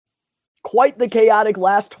Quite the chaotic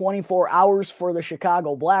last 24 hours for the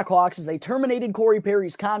Chicago Blackhawks as they terminated Corey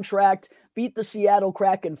Perry's contract, beat the Seattle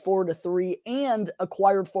Kraken 4-3, and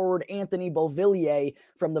acquired forward Anthony Beauvillier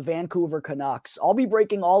from the Vancouver Canucks. I'll be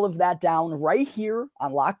breaking all of that down right here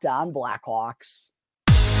on Locked On Blackhawks.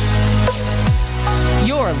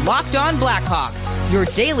 You're Locked On Blackhawks, your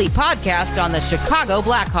daily podcast on the Chicago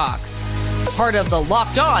Blackhawks. Part of the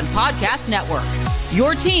Locked On Podcast Network,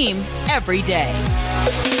 your team every day.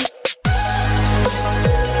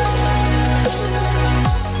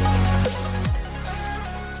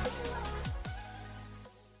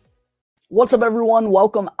 What's up, everyone?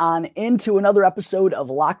 Welcome on into another episode of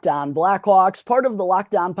Locked On Blackhawks, part of the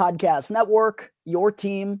Locked On Podcast Network, your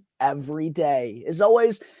team every day. As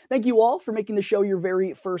always, thank you all for making the show your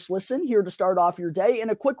very first listen here to start off your day. And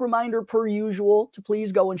a quick reminder, per usual, to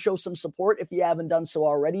please go and show some support if you haven't done so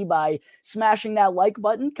already by smashing that like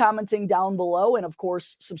button, commenting down below, and of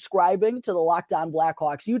course, subscribing to the Locked On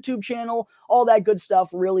Blackhawks YouTube channel. All that good stuff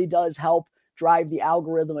really does help drive the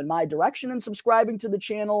algorithm in my direction, and subscribing to the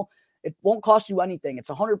channel, it won't cost you anything. It's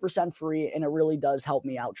 100% free, and it really does help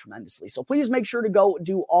me out tremendously. So please make sure to go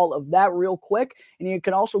do all of that real quick. And you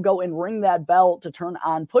can also go and ring that bell to turn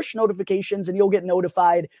on push notifications, and you'll get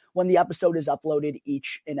notified when the episode is uploaded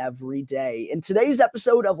each and every day. And today's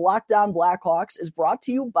episode of Locked On Blackhawks is brought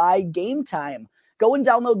to you by Game Time. Go and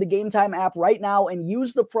download the Game Time app right now and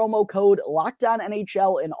use the promo code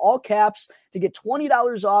LOCKEDONNHL in all caps to get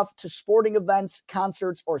 $20 off to sporting events,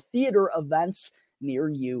 concerts, or theater events near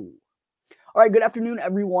you. All right, good afternoon,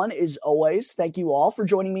 everyone. As always, thank you all for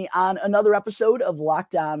joining me on another episode of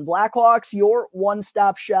Locked On Blackhawks, your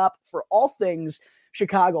one-stop shop for all things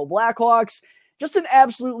Chicago Blackhawks. Just an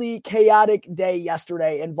absolutely chaotic day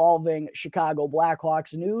yesterday involving Chicago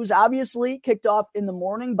Blackhawks news. Obviously, kicked off in the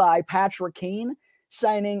morning by Patrick Kane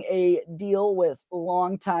signing a deal with the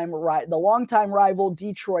longtime rival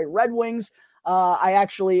Detroit Red Wings. I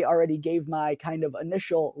actually already gave my kind of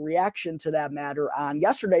initial reaction to that matter on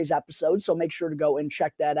yesterday's episode, so make sure to go and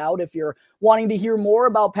check that out if you're wanting to hear more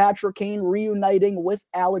about Patrick Kane reuniting with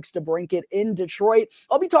Alex DeBrincat in Detroit.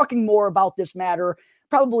 I'll be talking more about this matter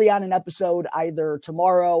probably on an episode either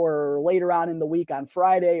tomorrow or later on in the week on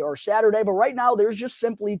Friday or Saturday. But right now, there's just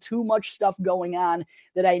simply too much stuff going on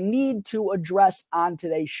that I need to address on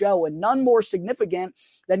today's show. And none more significant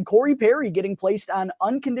than Corey Perry getting placed on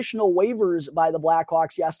unconditional waivers by the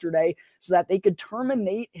Blackhawks yesterday so that they could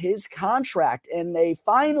terminate his contract. And they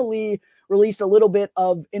finally released a little bit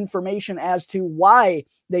of information as to why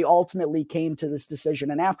they ultimately came to this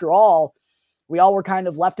decision. And after all, we all were kind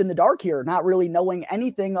of left in the dark here, not really knowing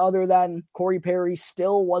anything other than Corey Perry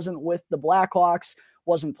still wasn't with the Blackhawks,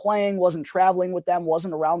 wasn't playing, wasn't traveling with them,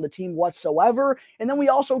 wasn't around the team whatsoever. And then we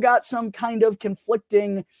also got some kind of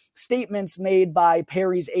conflicting statements made by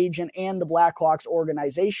Perry's agent and the Blackhawks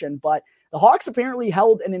organization. But the Hawks apparently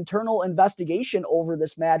held an internal investigation over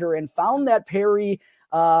this matter and found that Perry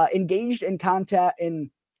engaged in conduct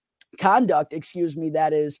that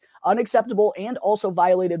is unacceptable and also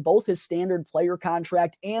violated both his standard player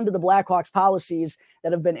contract and the Blackhawks policies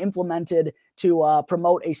that have been implemented to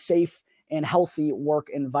promote a safe and healthy work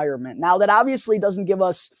environment. Now, that obviously doesn't give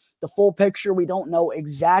us the full picture. We don't know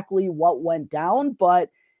exactly what went down, but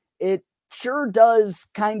it sure does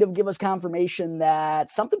kind of give us confirmation that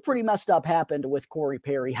something pretty messed up happened with Corey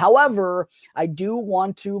Perry. However, I do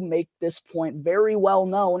want to make this point very well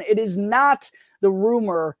known. It is not the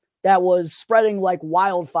rumor that was spreading like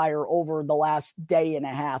wildfire over the last day and a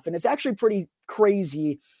half. And it's actually pretty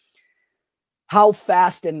crazy how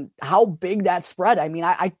fast and how big that spread. I mean,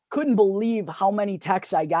 I couldn't believe how many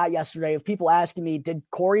texts I got yesterday of people asking me, did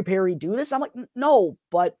Corey Perry do this? I'm like, no,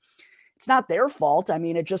 but it's not their fault. I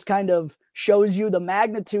mean, it just kind of shows you the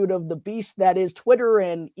magnitude of the beast that is Twitter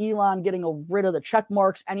and Elon getting rid of the check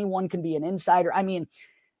marks. Anyone can be an insider. I mean,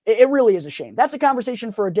 it really is a shame. That's a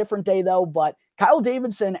conversation for a different day, though. But Kyle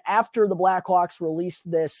Davidson, after the Blackhawks released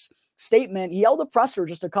this statement, he held a presser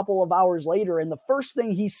just a couple of hours later. And the first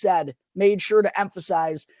thing he said, made sure to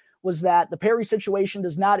emphasize, was that the Perry situation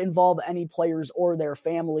does not involve any players or their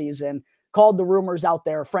families, and called the rumors out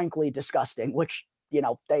there, frankly, disgusting, which, you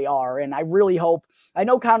know, they are. And I really hope, I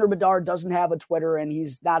know Connor Bedard doesn't have a Twitter and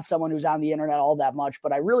he's not someone who's on the internet all that much,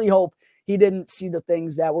 but I really hope he didn't see the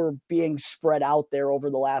things that were being spread out there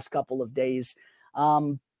over the last couple of days.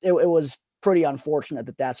 It was pretty unfortunate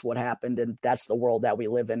that that's what happened, and that's the world that we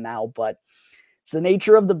live in now, but it's the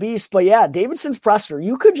nature of the beast. But yeah, Davidson's presser,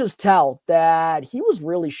 you could just tell that he was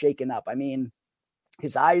really shaken up. I mean,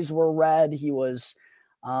 his eyes were red. He was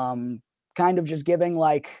kind of just giving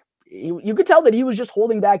like you could tell that he was just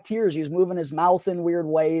holding back tears. He was moving his mouth in weird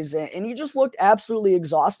ways, and he just looked absolutely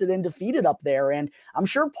exhausted and defeated up there. And I'm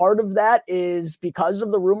sure part of that is because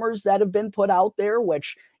of the rumors that have been put out there,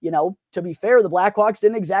 which, to be fair, the Blackhawks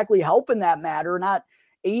didn't exactly help in that matter, not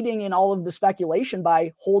aiding in all of the speculation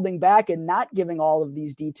by holding back and not giving all of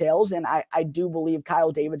these details. And I do believe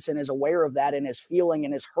Kyle Davidson is aware of that and is feeling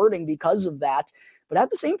and is hurting because of that. But at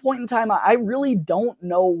the same point in time, I really don't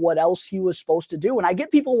know what else he was supposed to do. And I get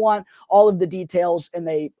people want all of the details and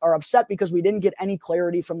they are upset because we didn't get any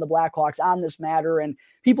clarity from the Blackhawks on this matter. And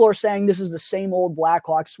people are saying this is the same old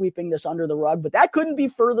Blackhawks sweeping this under the rug, but that couldn't be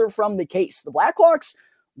further from the case. The Blackhawks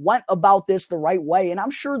went about this the right way. And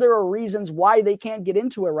I'm sure there are reasons why they can't get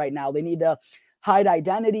into it right now. They need to hide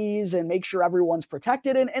identities and make sure everyone's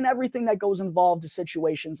protected and everything that goes involved to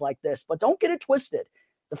situations like this. But don't get it twisted.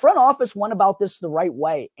 The front office went about this the right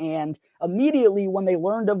way. And immediately when they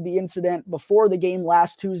learned of the incident before the game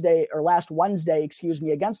last Wednesday,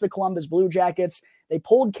 against the Columbus Blue Jackets, they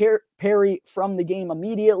pulled Perry from the game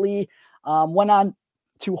immediately, went on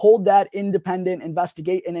to hold that independent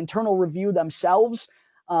investigate and internal review themselves.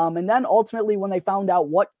 And then ultimately when they found out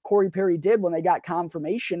what Corey Perry did, when they got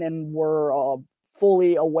confirmation and were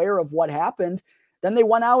fully aware of what happened, then they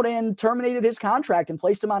went out and terminated his contract and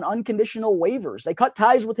placed him on unconditional waivers. They cut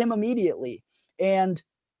ties with him immediately. And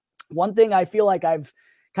one thing I feel like I've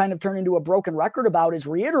kind of turned into a broken record about is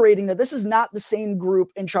reiterating that this is not the same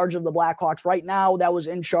group in charge of the Blackhawks right now that was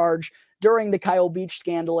in charge during the Kyle Beach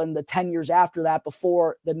scandal and the 10 years after that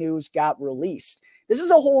before the news got released. This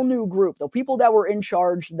is a whole new group. The people that were in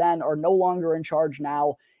charge then are no longer in charge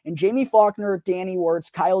now. And Jamie Faulkner, Danny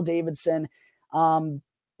Wirtz, Kyle Davidson,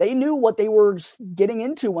 they knew what they were getting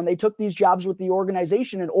into when they took these jobs with the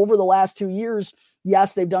organization. And over the last 2 years,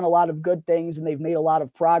 yes, they've done a lot of good things and they've made a lot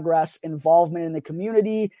of progress, involvement in the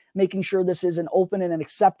community, making sure this is an open and an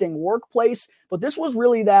accepting workplace. But this was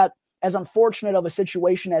really that, as unfortunate of a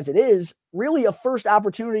situation as it is, really a first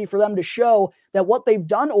opportunity for them to show that what they've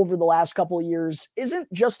done over the last couple of years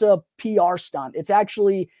isn't just a PR stunt. It's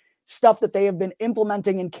actually stuff that they have been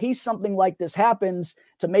implementing in case something like this happens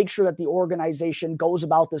to make sure that the organization goes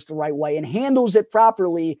about this the right way and handles it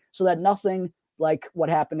properly so that nothing like what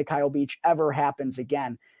happened to Kyle Beach ever happens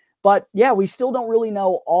again. But yeah, we still don't really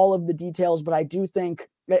know all of the details, but I do think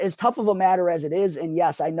as tough of a matter as it is, and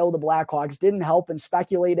yes, I know the Blackhawks didn't help in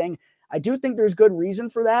speculating. I do think there's good reason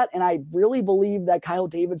for that. And I really believe that Kyle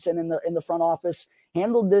Davidson in the front office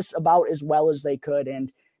handled this about as well as they could.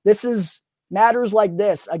 And this is matters like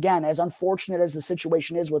this, again, as unfortunate as the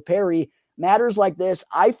situation is with Perry, matters like this,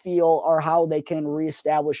 I feel, are how they can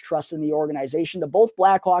reestablish trust in the organization to both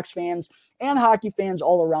Blackhawks fans and hockey fans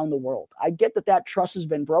all around the world. I get that trust has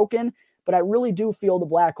been broken, but I really do feel the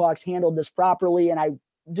Blackhawks handled this properly. And I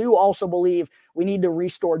do also believe we need to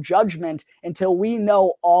restore judgment until we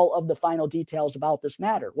know all of the final details about this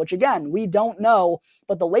matter, which again, we don't know.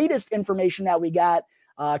 But the latest information that we got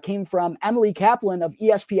came from Emily Kaplan of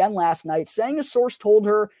ESPN last night, saying a source told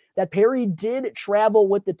her that Perry did travel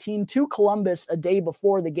with the team to Columbus a day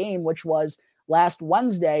before the game, which was last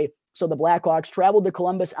Wednesday. So the Blackhawks traveled to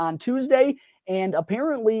Columbus on Tuesday, and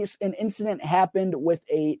apparently an incident happened with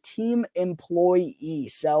a team employee.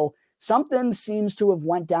 So something seems to have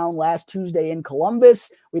went down last Tuesday in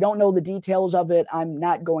Columbus. We don't know the details of it. I'm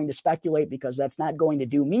not going to speculate because that's not going to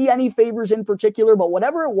do me any favors in particular, but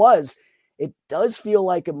whatever it was, it does feel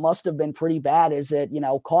like it must have been pretty bad, as it,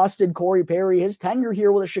 costed Corey Perry his tenure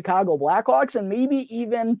here with the Chicago Blackhawks, and maybe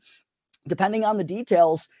even, depending on the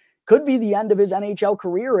details, could be the end of his NHL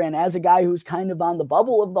career. And as a guy who's kind of on the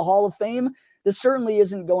bubble of the Hall of Fame, this certainly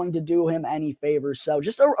isn't going to do him any favors. So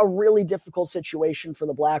just a really difficult situation for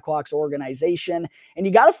the Blackhawks organization. And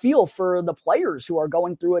you got to feel for the players who are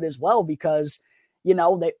going through it as well, because,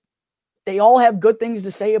 they all have good things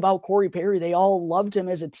to say about Corey Perry. They all loved him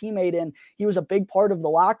as a teammate, and he was a big part of the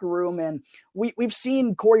locker room. And we've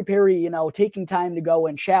seen Corey Perry, taking time to go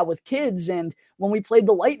and chat with kids. And when we played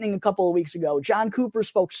the Lightning a couple of weeks ago, John Cooper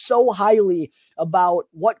spoke so highly about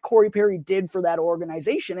what Corey Perry did for that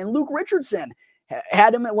organization. And Luke Richardson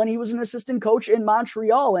had him when he was an assistant coach in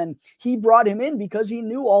Montreal, and he brought him in because he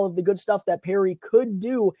knew all of the good stuff that Perry could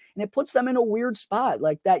do. And it puts them in a weird spot,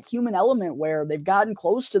 like that human element where they've gotten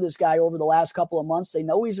close to this guy over the last couple of months. They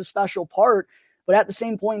know he's a special part, but at the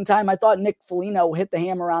same point in time, I thought Nick Foligno hit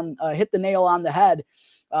the nail on the head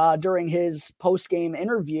during his post-game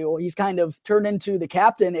interview. He's kind of turned into the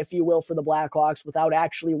captain, if you will, for the Blackhawks without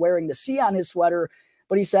actually wearing the C on his sweater.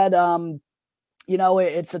 But he said,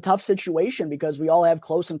 it's a tough situation because we all have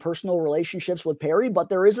close and personal relationships with Perry, but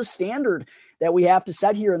there is a standard that we have to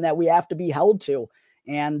set here and that we have to be held to.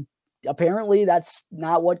 And apparently that's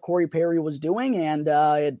not what Corey Perry was doing, and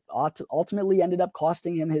it ultimately ended up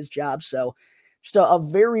costing him his job. So just a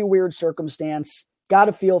very weird circumstance. Got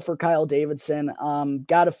to feel for Kyle Davidson.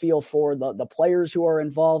 Got to feel for the players who are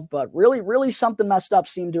involved, but really something messed up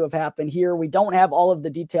seemed to have happened here. We don't have all of the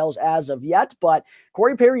details as of yet, but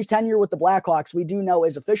Corey Perry's tenure with the Blackhawks, we do know,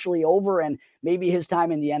 is officially over, and maybe his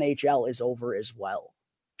time in the NHL is over as well.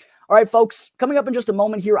 All right, folks, coming up in just a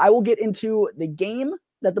moment here, I will get into the game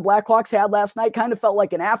that the Blackhawks had last night. Kind of felt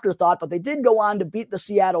like an afterthought, but they did go on to beat the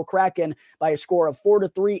Seattle Kraken by a score of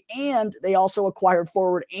 4-3, and they also acquired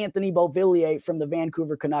forward Anthony Beauvillier from the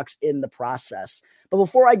Vancouver Canucks in the process. But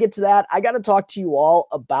before I get to that, I got to talk to you all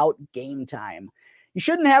about Game Time. You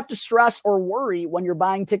shouldn't have to stress or worry when you're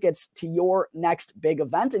buying tickets to your next big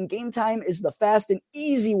event, and Game Time is the fast and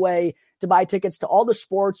easy way to buy tickets to all the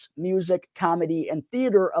sports, music, comedy, and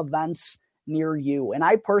theater events near you. And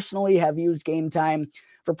I personally have used Game Time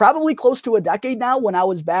for probably close to a decade now. When I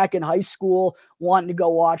was back in high school wanting to go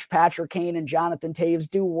watch Patrick Kane and Jonathan Toews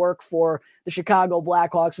do work for the Chicago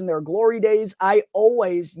Blackhawks in their glory days, I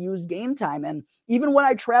always used Game Time. And even when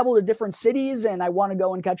I travel to different cities and I want to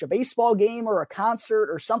go and catch a baseball game or a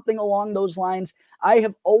concert or something along those lines, I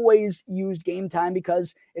have always used Game Time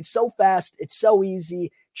because it's so fast, it's so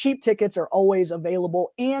easy. Cheap tickets are always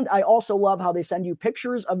available. And I also love how they send you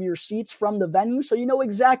pictures of your seats from the venue so you know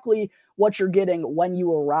exactly what you're getting when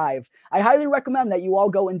you arrive. I highly recommend that you all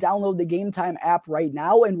go and download the Game Time app right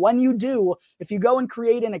now. And when you do, if you go and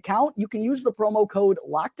create an account, you can use the promo code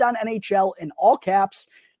LOCKEDONNHL in all caps,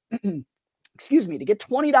 to get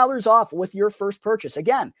 $20 off with your first purchase.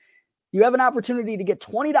 Again, you have an opportunity to get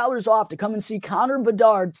 $20 off to come and see Connor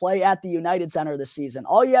Bedard play at the United Center this season.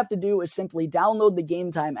 All you have to do is simply download the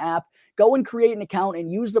Game Time app, go and create an account,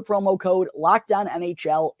 and use the promo code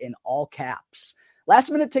LOCKEDONNHL in all caps.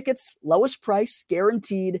 Last minute tickets, lowest price,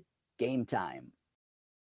 guaranteed. Game Time.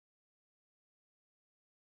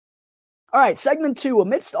 All right, segment 2.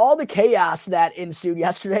 Amidst all the chaos that ensued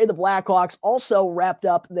yesterday, the Blackhawks also wrapped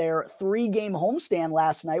up their 3-game homestand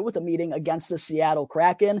last night with a meeting against the Seattle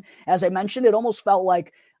Kraken. As I mentioned, it almost felt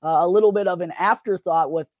like a little bit of an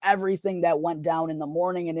afterthought with everything that went down in the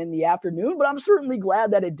morning and in the afternoon, but I'm certainly glad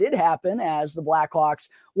that it did happen as the Blackhawks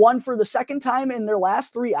won for the second time in their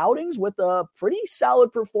last 3 outings with a pretty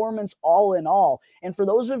solid performance all in all. And for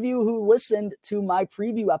those of you who listened to my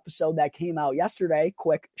preview episode that came out yesterday,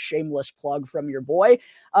 quick shameless plug from your boy,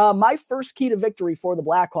 my first key to victory for the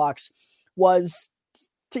Blackhawks was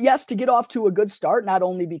to get off to a good start, not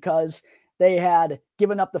only because they had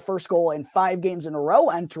given up the first goal in 5 games in a row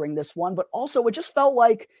entering this one, but also it just felt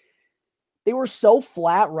like they were so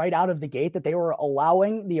flat right out of the gate that they were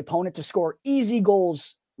allowing the opponent to score easy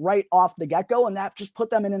goals right off the get-go, and that just put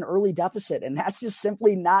them in an early deficit. And that's just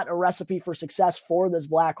simply not a recipe for success for this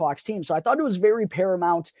Blackhawks team. So I thought it was very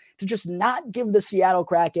paramount to just not give the Seattle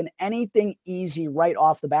Kraken anything easy right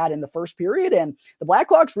off the bat in the first period. And the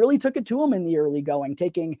Blackhawks really took it to them in the early going,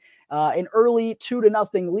 taking an early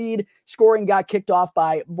 2-0 lead. Scoring got kicked off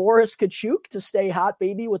by Boris Kachuk to stay hot,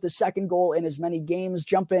 baby, with his second goal in as many games,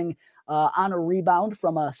 jumping on a rebound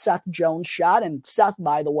from a Seth Jones shot. And Seth,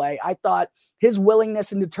 by the way, I thought his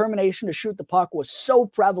willingness and determination to shoot the puck was so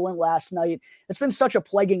prevalent last night. It's been such a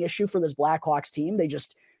plaguing issue for this Blackhawks team. They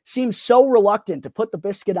just seem so reluctant to put the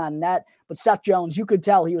biscuit on net. But Seth Jones, you could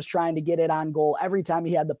tell he was trying to get it on goal every time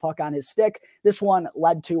he had the puck on his stick. This one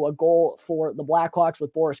led to a goal for the Blackhawks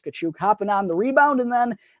with Boris Kachuk hopping on the rebound. And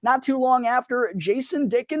then not too long after, Jason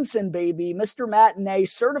Dickinson, baby, Mr. Matinee,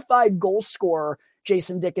 certified goal scorer,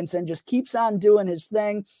 Jason Dickinson just keeps on doing his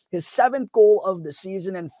thing. His 7th goal of the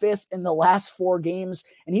season and 5th in the last 4 games.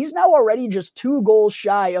 And he's now already just 2 goals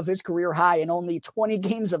shy of his career high in only 20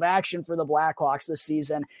 games of action for the Blackhawks this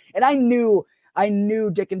season. And I knew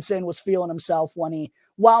Dickinson was feeling himself when he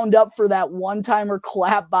wound up for that one-timer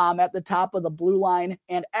clap bomb at the top of the blue line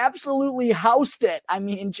and absolutely housed it. I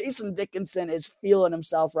mean, Jason Dickinson is feeling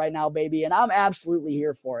himself right now, baby, and I'm absolutely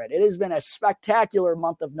here for it. It has been a spectacular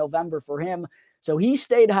month of November for him. So he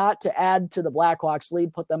stayed hot to add to the Blackhawks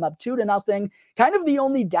lead, put them up 2-0. Kind of the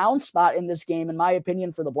only down spot in this game, in my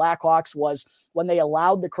opinion, for the Blackhawks was when they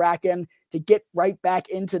allowed the Kraken to get right back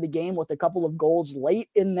into the game with a couple of goals late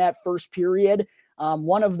in that first period.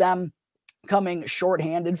 One of them coming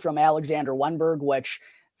shorthanded from Alexander Wenberg, which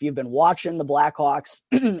if you've been watching the Blackhawks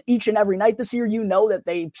each and every night this year, you know that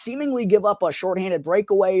they seemingly give up a shorthanded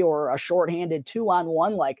breakaway or a shorthanded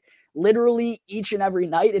 2-on-1 like literally each and every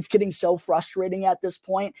night. It's getting so frustrating at this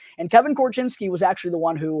point. And Kevin Korchinski was actually the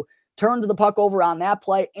one who turned the puck over on that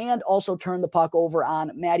play and also turned the puck over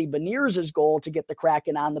on Matty Beniers' goal to get the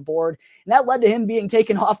Kraken on the board. And that led to him being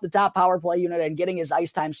taken off the top power play unit and getting his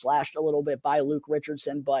ice time slashed a little bit by Luke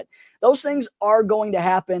Richardson. But those things are going to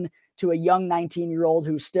happen to a young 19-year-old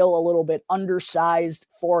who's still a little bit undersized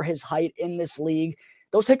for his height in this league.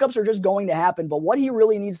 Those hiccups are just going to happen. But what he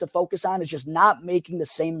really needs to focus on is just not making the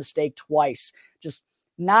same mistake twice, just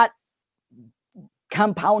not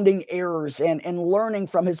compounding errors and learning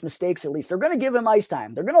from his mistakes. At least they're going to give him ice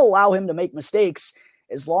time. They're going to allow him to make mistakes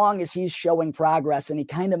as long as he's showing progress. And he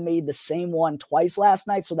kind of made the same one twice last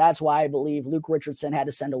night. So that's why I believe Luke Richardson had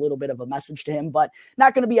to send a little bit of a message to him, but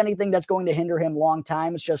not going to be anything that's going to hinder him long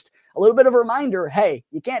time. It's just a little bit of a reminder. Hey,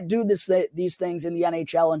 you can't do these things in the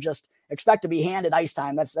NHL and just expect to be handed ice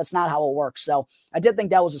time. That's not how it works. So I did think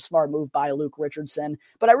that was a smart move by Luke Richardson,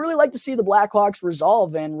 but I really like to see the Blackhawks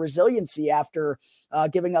resolve and resiliency after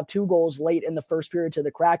giving up 2 goals late in the first period to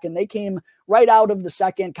the Kraken. They came right out of the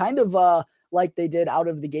second, kind of like they did out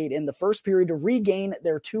of the gate in the first period to regain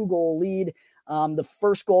their 2-goal lead. The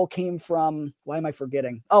first goal came from, why am I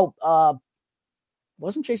forgetting?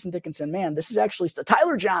 Wasn't Jason Dickinson. Man, this is actually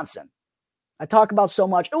Tyler Johnson. I talk about so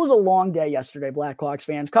much. It was a long day yesterday, Blackhawks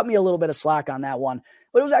fans. Cut me a little bit of slack on that one,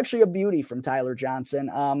 but it was actually a beauty from Tyler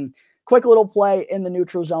Johnson. Quick little play in the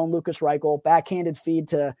neutral zone. Lucas Reichel, backhanded feed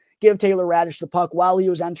to give Taylor Radish the puck while he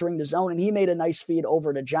was entering the zone, and he made a nice feed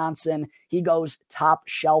over to Johnson. He goes top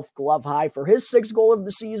shelf glove high for his 6th goal of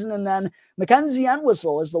the season, and then Mackenzie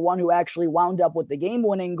Entwistle is the one who actually wound up with the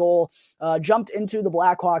game-winning goal, jumped into the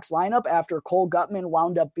Blackhawks lineup after Cole Gutman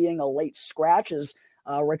wound up being a late scratch, as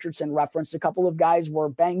Richardson referenced. A couple of guys were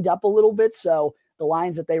banged up a little bit, so the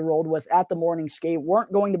lines that they rolled with at the morning skate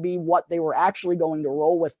weren't going to be what they were actually going to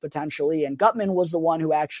roll with potentially, and Gutman was the one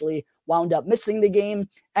who actually wound up missing the game,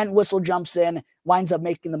 and Whistle jumps in, winds up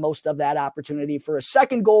making the most of that opportunity for a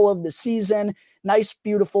 2nd goal of the season. Nice,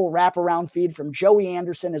 beautiful wraparound feed from Joey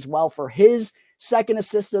Anderson as well for his 2nd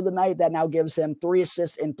assist of the night. That now gives him 3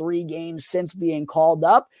 assists in 3 games since being called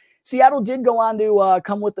up. Seattle did go on to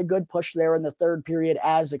come with a good push there in the 3rd period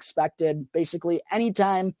as expected. Basically,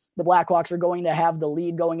 anytime the Blackhawks are going to have the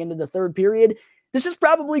lead going into the 3rd period, this is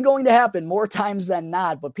probably going to happen more times than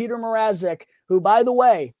not. But Peter Mrazek, who, by the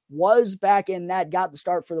way, was back in that, got the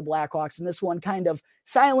start for the Blackhawks, and this one kind of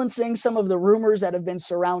silencing some of the rumors that have been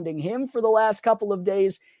surrounding him for the last couple of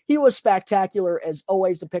days. He was spectacular, as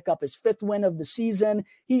always, to pick up his 5th win of the season.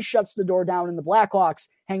 He shuts the door down, and the Blackhawks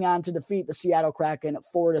hang on to defeat the Seattle Kraken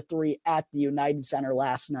 4-3 at the United Center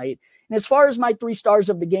last night. And as far as my 3 stars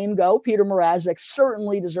of the game go, Peter Mrazek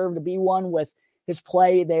certainly deserved to be one with his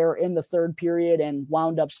play there in the 3rd period and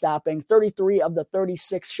wound up stopping 33 of the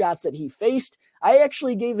 36 shots that he faced. I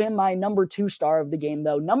actually gave him my number 2 star of the game,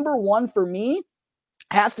 though. Number 1 for me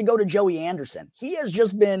has to go to Joey Anderson. He has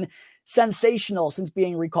just been sensational since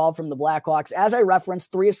being recalled from the Blackhawks. As I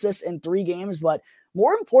referenced, 3 assists in 3 games, but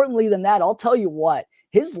more importantly than that, I'll tell you what,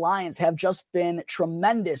 his lines have just been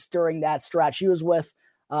tremendous during that stretch. He was with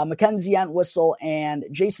Mackenzie Entwistle and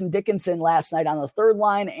Jason Dickinson last night on the 3rd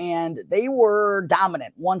line, and they were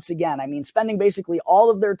dominant once again. I mean, spending basically all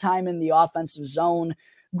of their time in the offensive zone,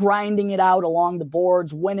 grinding it out along the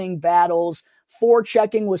boards, winning battles,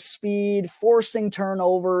 forechecking with speed, forcing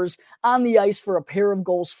turnovers, on the ice for a pair of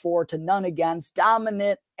goals for to none against,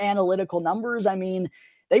 dominant analytical numbers. I mean,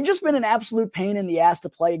 they've just been an absolute pain in the ass to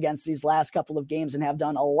play against these last couple of games and have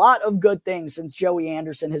done a lot of good things since Joey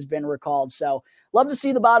Anderson has been recalled. So love to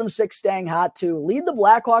see the bottom 6 staying hot to lead the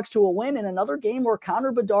Blackhawks to a win in another game where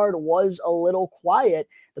Connor Bedard was a little quiet.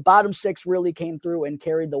 The bottom 6 really came through and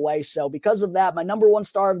carried the way. So because of that, my number 1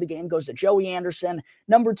 star of the game goes to Joey Anderson.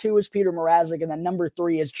 Number 2 is Peter Mrazek. And then number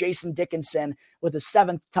 3 is Jason Dickinson with his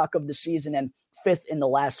 7th tuck of the season and 5th in the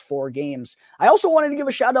last 4 games. I also wanted to give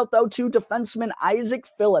a shout out, though, to defenseman Isaac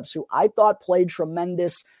Phillips, who I thought played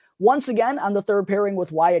tremendous once again on the 3rd pairing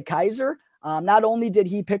with Wyatt Kaiser. Not only did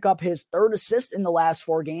he pick up his 3rd assist in the last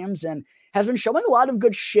 4 games and has been showing a lot of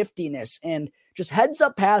good shiftiness and just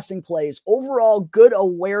heads-up passing plays, overall good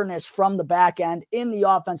awareness from the back end in the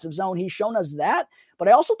offensive zone. He's shown us that, but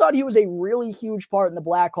I also thought he was a really huge part in the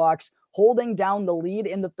Blackhawks holding down the lead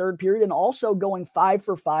in the 3rd period and also going 5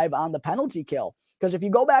 for 5 on the penalty kill. Because if you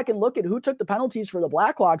go back and look at who took the penalties for the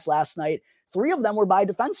Blackhawks last night, 3 of them were by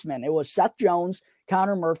defensemen. It was Seth Jones,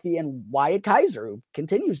 Connor Murphy, and Wyatt Kaiser, who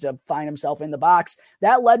continues to find himself in the box.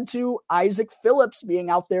 That led to Isaac Phillips being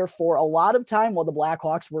out there for a lot of time while the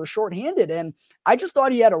Blackhawks were shorthanded. And I just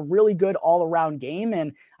thought he had a really good all-around game.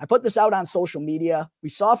 And I put this out on social media. We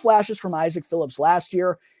saw flashes from Isaac Phillips last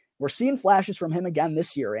year. We're seeing flashes from him again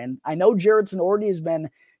this year. And I know Jared Tenorti has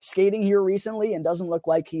been skating here recently and doesn't look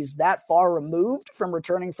like he's that far removed from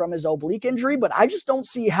returning from his oblique injury, but I just don't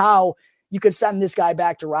see how you could send this guy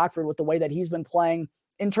back to Rockford with the way that he's been playing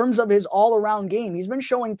in terms of his all-around game. He's been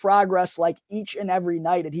showing progress like each and every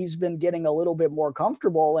night, and he's been getting a little bit more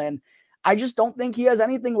comfortable, and I just don't think he has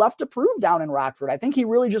anything left to prove down in Rockford. I think he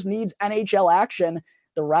really just needs NHL action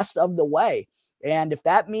the rest of the way. And if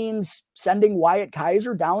that means sending Wyatt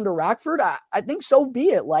Kaiser down to Rockford, I think so be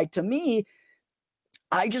it. Like, to me,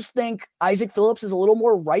 I just think Isaac Phillips is a little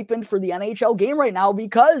more ripened for the NHL game right now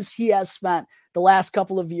because he has spent the last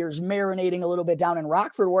couple of years marinating a little bit down in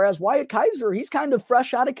Rockford, whereas Wyatt Kaiser, he's kind of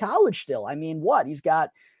fresh out of college still. I mean, he's got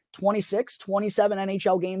 26, 27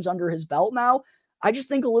 NHL games under his belt now. I just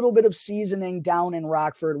think a little bit of seasoning down in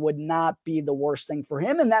Rockford would not be the worst thing for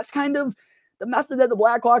him, and that's kind of the method that the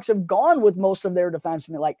Blackhawks have gone with most of their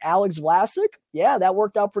defensemen, like Alex Vlasic. Yeah, that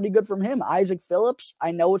worked out pretty good from him. Isaac Phillips,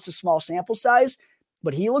 I know it's a small sample size,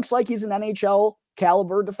 but he looks like he's an NHL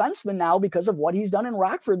caliber defenseman now because of what he's done in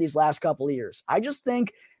Rockford these last couple of years. I just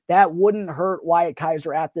think that wouldn't hurt Wyatt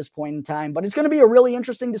Kaiser at this point in time, but it's going to be a really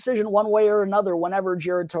interesting decision one way or another whenever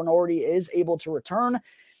Jared Tonordi is able to return.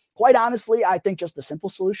 Quite honestly, I think just the simple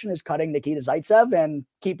solution is cutting Nikita Zaitsev and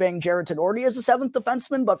keeping Jared Tenorti as a seventh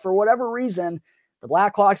defenseman. But for whatever reason, the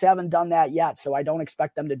Blackhawks haven't done that yet, so I don't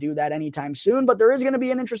expect them to do that anytime soon. But there is going to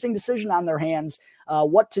be an interesting decision on their hands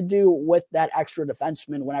what to do with that extra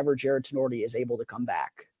defenseman whenever Jared Tenorti is able to come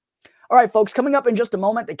back. All right, folks, coming up in just a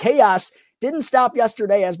moment, the chaos didn't stop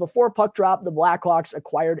yesterday as before puck drop, the Blackhawks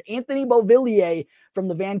acquired Anthony Beauvillier from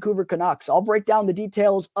the Vancouver Canucks. I'll break down the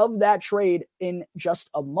details of that trade in just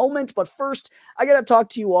a moment. But first, I got to talk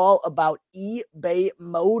to you all about eBay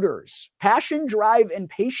Motors. Passion, drive, and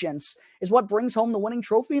patience is what brings home the winning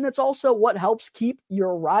trophy, and it's also what helps keep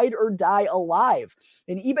your ride or die alive.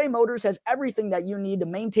 And eBay Motors has everything that you need to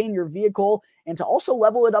maintain your vehicle and to also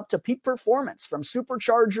level it up to peak performance, from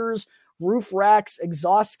superchargers, roof racks,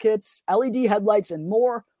 exhaust kits, LED headlights, and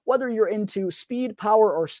more. Whether you're into speed,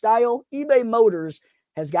 power, or style, eBay Motors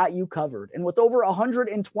has got you covered. And with over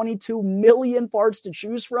 122 million parts to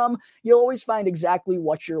choose from, you'll always find exactly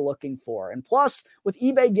what you're looking for. And plus, with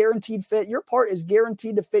eBay Guaranteed Fit, your part is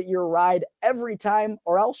guaranteed to fit your ride every time,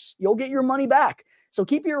 or else you'll get your money back. So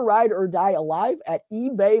keep your ride or die alive at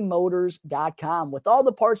ebaymotors.com. With all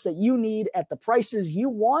the parts that you need at the prices you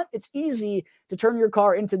want, it's easy to turn your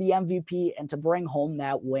car into the MVP and to bring home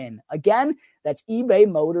that win. Again, that's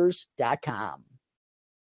ebaymotors.com.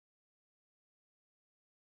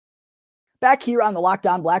 Back here on the Locked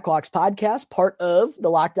On Blackhawks podcast, part of the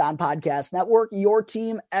Locked On Podcast Network, your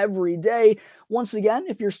team every day. Once again,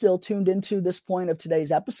 if you're still tuned into this point of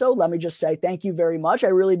today's episode, let me just say thank you very much. I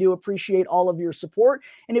really do appreciate all of your support.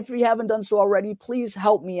 And if you haven't done so already, please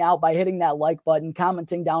help me out by hitting that like button,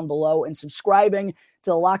 commenting down below, and subscribing to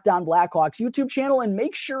the Locked On Blackhawks YouTube channel. And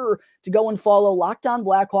make sure to go and follow Locked On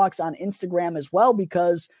Blackhawks on Instagram as well,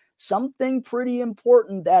 because something pretty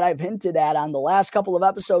important that I've hinted at on the last couple of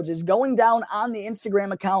episodes is going down on the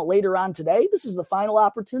Instagram account later on today. This is the final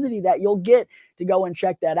opportunity that you'll get to go and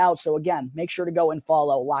check that out. So again, make sure to go and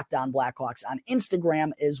follow Locked On Blackhawks on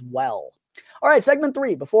Instagram as well. All right, segment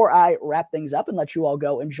 3. Before I wrap things up and let you all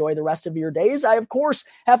go enjoy the rest of your days, I, of course,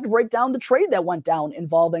 have to break down the trade that went down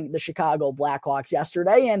involving the Chicago Blackhawks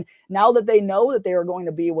yesterday. And now that they know that they are going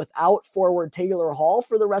to be without forward Taylor Hall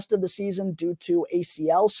for the rest of the season due to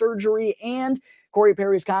ACL surgery, and Corey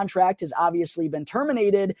Perry's contract has obviously been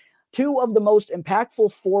terminated, two of the most impactful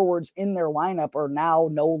forwards in their lineup are now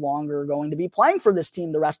no longer going to be playing for this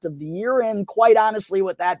team the rest of the year. And quite honestly,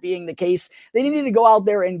 with that being the case, they needed to go out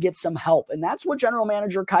there and get some help. And that's what general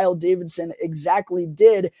manager Kyle Davidson exactly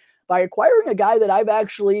did by acquiring a guy that I've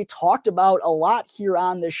actually talked about a lot here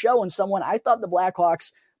on this show, and someone I thought the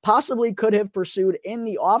Blackhawks possibly could have pursued in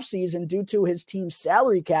the offseason due to his team's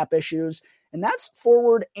salary cap issues. And that's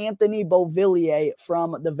forward Anthony Beauvillier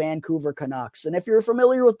from the Vancouver Canucks. And if you're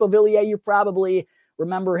familiar with Beauvillier, you probably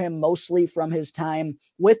remember him mostly from his time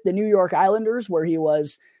with the New York Islanders, where he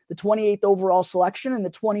was the 28th overall selection in the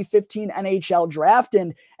 2015 NHL draft.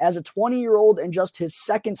 And as a 20-year-old in just his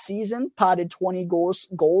second season, potted 20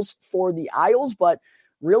 goals for the Isles, but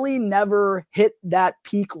really never hit that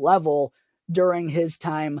peak level during his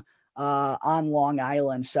time on Long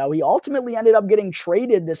Island. So he ultimately ended up getting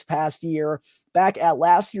traded this past year back at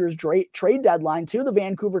last year's trade deadline to the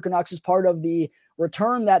Vancouver Canucks as part of the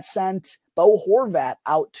return that sent Bo Horvat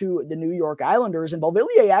out to the New York Islanders. And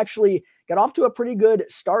Beauvillier actually got off to a pretty good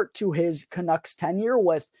start to his Canucks tenure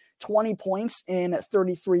with 20 points in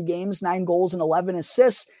 33 games, 9 goals and 11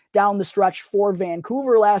 assists down the stretch for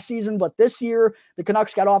Vancouver last season. But this year, the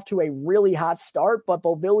Canucks got off to a really hot start, but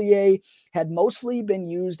Beauvillier had mostly been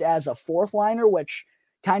used as a fourth liner, which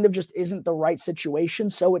kind of just isn't the right situation.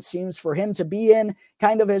 So it seems for him to be in,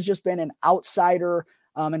 kind of has just been an outsider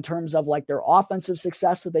in terms of like their offensive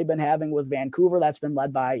success that they've been having with Vancouver. That's been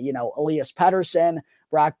led by, Elias Pettersson,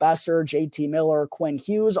 Brock Besser, JT Miller, Quinn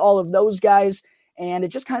Hughes, all of those guys. And it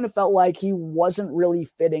just kind of felt like he wasn't really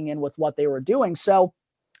fitting in with what they were doing. So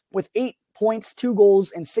with 8 points, 2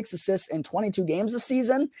 goals, and 6 assists in 22 games this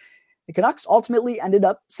season, the Canucks ultimately ended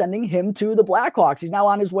up sending him to the Blackhawks. He's now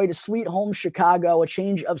on his way to sweet home Chicago, a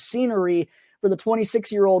change of scenery for the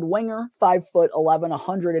 26-year-old winger, 5'11",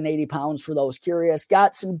 180 pounds for those curious.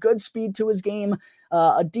 Got some good speed to his game,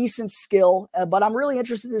 a decent skill, but I'm really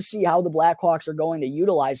interested to see how the Blackhawks are going to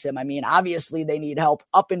utilize him. I mean, obviously they need help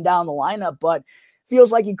up and down the lineup, but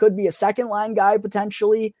feels like he could be a second-line guy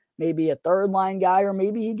potentially, maybe a third-line guy, or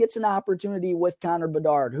maybe he gets an opportunity with Connor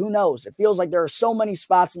Bedard. Who knows? It feels like there are so many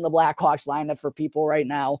spots in the Blackhawks lineup for people right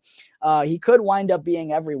now. He could wind up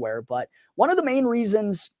being everywhere, but one of the main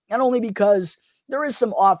reasons, not only because there is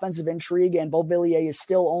some offensive intrigue and Beauvillier is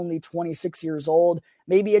still only 26 years old,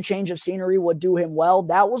 maybe a change of scenery would do him well.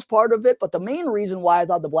 That was part of it, but the main reason why I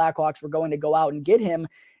thought the Blackhawks were going to go out and get him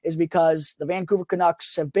is because the Vancouver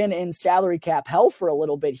Canucks have been in salary cap hell for a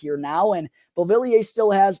little bit here now, and Beauvillier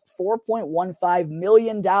still has $4.15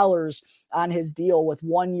 million on his deal with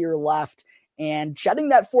 1 year left. And shedding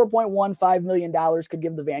that $4.15 million could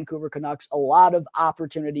give the Vancouver Canucks a lot of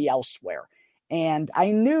opportunity elsewhere. And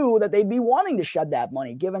I knew that they'd be wanting to shed that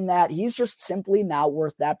money, given that he's just simply not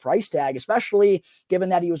worth that price tag, especially given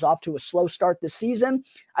that he was off to a slow start this season.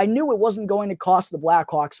 I knew it wasn't going to cost the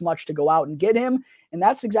Blackhawks much to go out and get him, and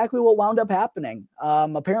that's exactly what wound up happening.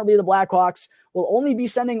 Apparently, the Blackhawks will only be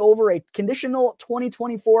sending over a conditional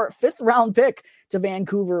 2024 fifth-round pick to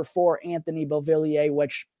Vancouver for Anthony Beauvillier,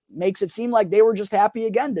 which makes it seem like they were just happy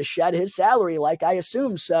again to shed his salary, like I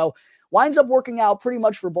assumed. So winds up working out pretty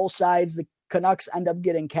much for both sides. The Canucks end up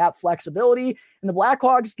getting cap flexibility, and the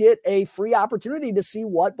Blackhawks get a free opportunity to see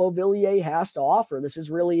what Beauvillier has to offer. This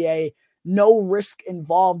is really a no-risk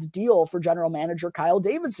involved deal for general manager Kyle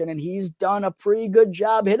Davidson, and he's done a pretty good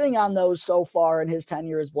job hitting on those so far in his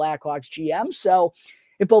tenure as Blackhawks GM. So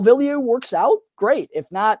if Beauvillier works out, great.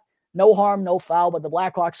 If not, no harm, no foul, but the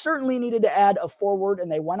Blackhawks certainly needed to add a forward,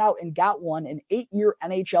 and they went out and got one, an 8-year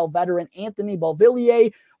NHL veteran, Anthony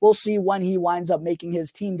Beauvillier. We'll see when he winds up making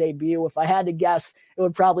his team debut. If I had to guess, it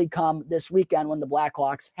would probably come this weekend when the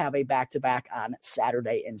Blackhawks have a back-to-back on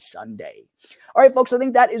Saturday and Sunday. All right, folks, I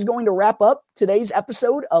think that is going to wrap up today's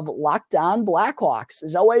episode of Locked On Blackhawks.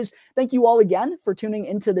 As always, thank you all again for tuning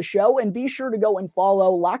into the show, and be sure to go and follow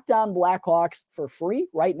Locked On Blackhawks for free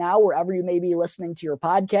right now, wherever you may be listening to your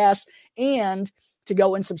podcast, and to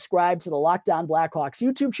go and subscribe to the Locked On Blackhawks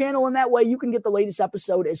YouTube channel, and that way you can get the latest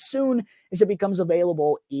episode as soon as it becomes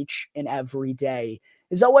available each and every day.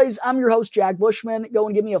 As always, I'm your host, Jack Bushman. Go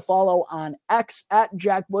and give me a follow on X at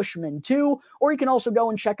JackBushman2, or you can also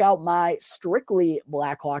go and check out my Strictly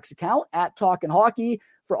Blackhawks account at Talkin' Hockey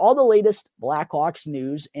for all the latest Blackhawks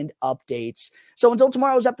news and updates. So until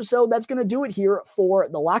tomorrow's episode, that's going to do it here for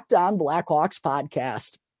the Locked On Blackhawks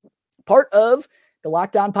podcast, part of the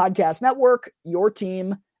Locked On Podcast Network, your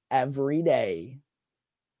team every day.